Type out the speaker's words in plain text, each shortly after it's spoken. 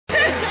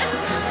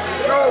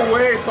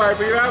way,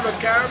 Piper. You have a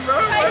camera?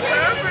 What's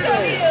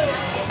happening?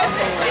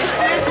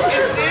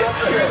 Is this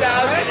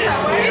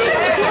 2002?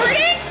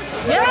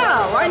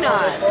 Yeah, why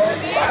not?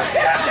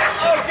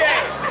 Okay.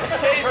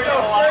 So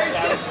first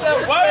it's the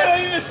why do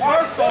I need a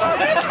smartphone?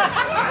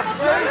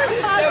 First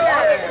it's the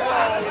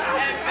smartphone,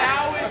 and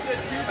now it's a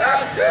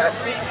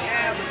 2003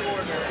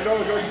 camcorder. You know,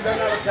 because she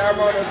doesn't have a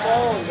camera on her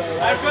phone.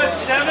 I've got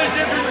 7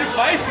 different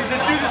devices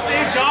that do the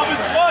same job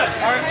as one.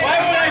 Why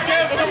would I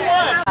get the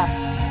one?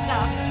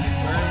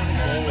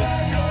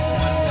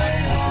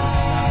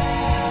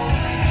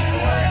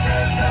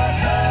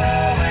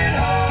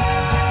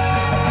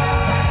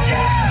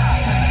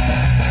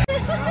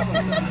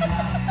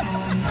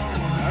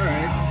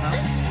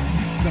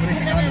 Somebody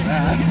hang on to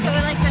that. So we're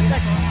like, I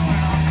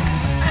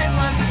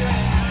love you.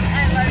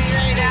 I love you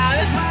right now.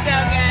 This is so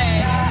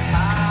good.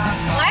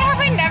 Why have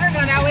I never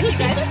gone out with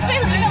you guys? I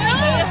leave at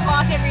like 8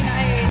 o'clock every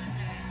night.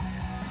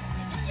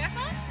 Is this your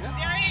phone?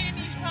 Darian,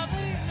 you should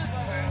probably move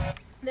over.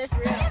 There's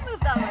room. I can't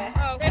move that way.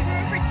 Oh. There's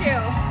room for 2.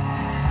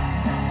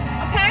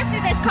 Okay.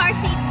 This car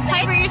seat's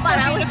Piper, you're so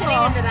beautiful.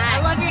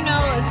 I love your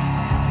nose.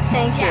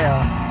 Thank you.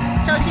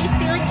 So she's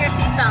stealing your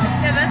seatbelt.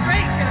 Yeah, that's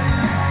right.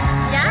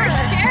 Yeah,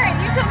 Sharon,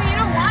 you told me you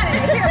don't want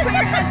it. Here, put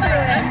your head through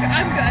it.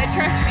 I'm good,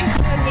 trust me.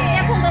 Okay.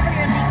 Yeah, pulled over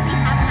your legally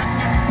have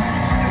enough.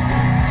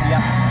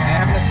 Yeah, I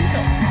have enough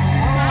seatbelts.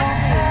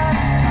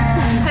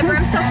 Piper,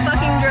 I'm so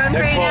fucking drunk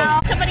right now.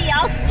 Somebody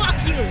else, fuck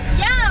you.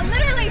 Yeah,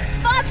 literally,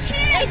 fuck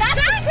him. Hey,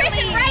 that's the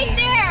prison right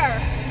there.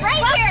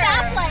 Right Fuck here.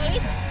 that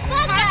place.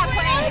 Fuck that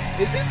place.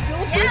 Is this still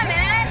a Yeah, prison?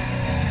 man.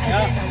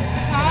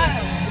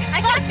 Yeah.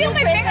 I can't feel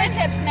my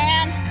fingertips,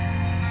 man.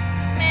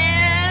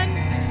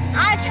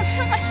 I can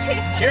feel my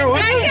face. Here,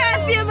 what? I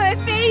can't feel my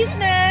face,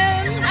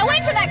 man. I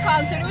went to that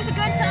concert. It was a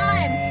good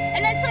time. And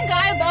then some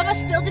guy above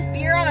us spilled his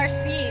beer on our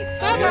seats.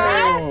 Oh,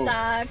 that no.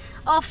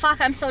 sucks. Oh, fuck.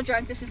 I'm so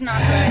drunk. This is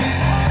not good.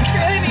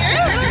 Really Do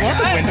you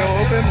want the window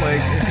open?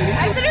 Like, if you need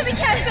I literally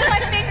can't feel my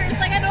fingers.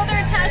 Like, I know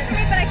they're attached to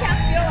me, but I can't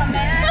feel them,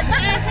 man.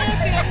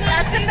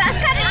 That's the best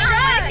kind of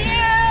drunk.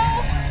 You.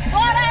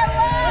 But I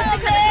love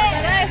it.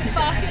 But I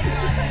fucking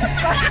love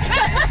it.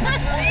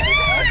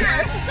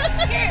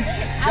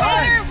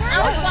 I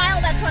was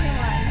wild at 21.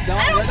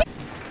 I don't care.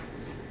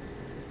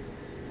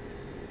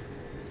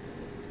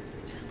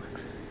 Just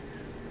looks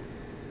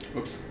nice.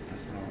 Oops,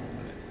 that's not what I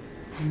wanted.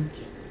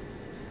 Okay.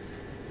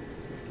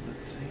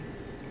 Let's see.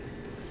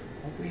 This.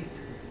 Oh wait.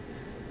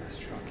 That's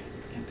true. Okay,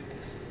 we can do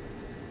this.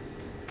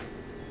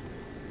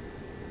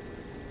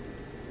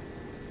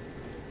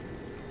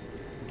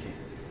 Okay.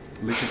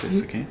 Look at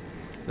this, okay?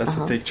 That's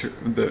a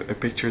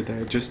picture that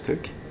I just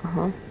took.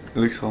 It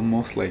looks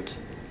almost like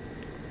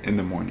in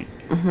the morning.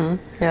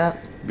 Yeah.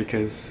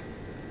 Because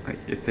like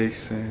it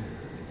takes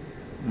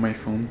my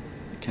phone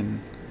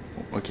can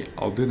okay,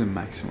 I'll do the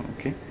maximum,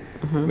 okay?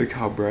 Look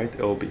how bright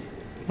it'll be.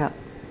 Yeah.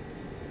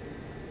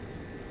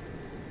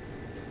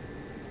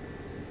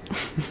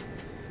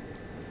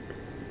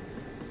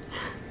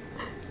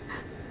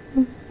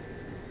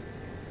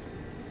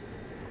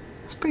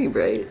 It's pretty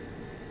bright.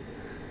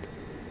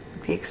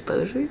 The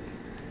exposure?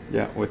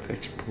 Yeah, with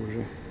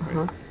exposure.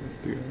 Wait, let's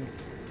do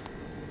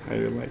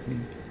higher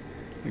lightning.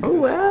 Like Oh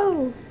this.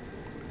 wow!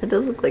 It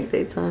does look like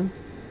daytime.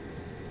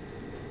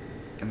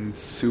 And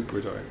it's super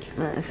dark.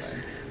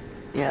 Nice.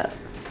 Yeah.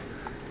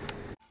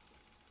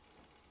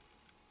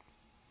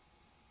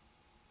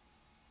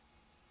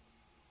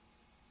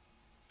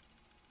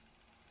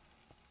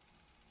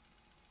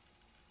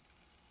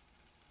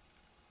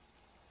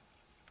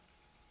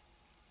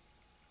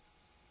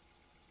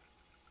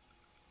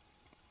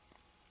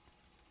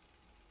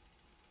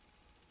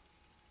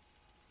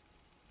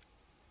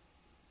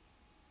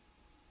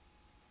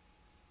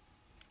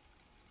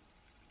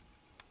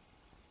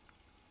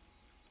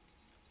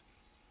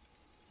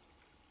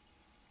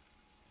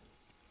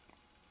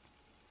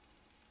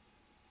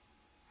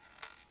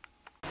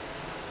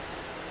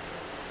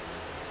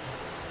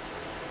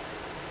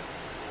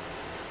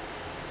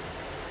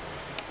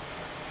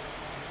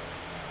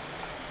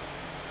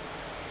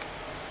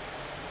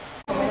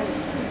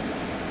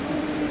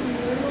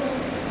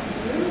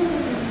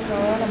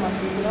 la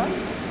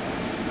mandíbula.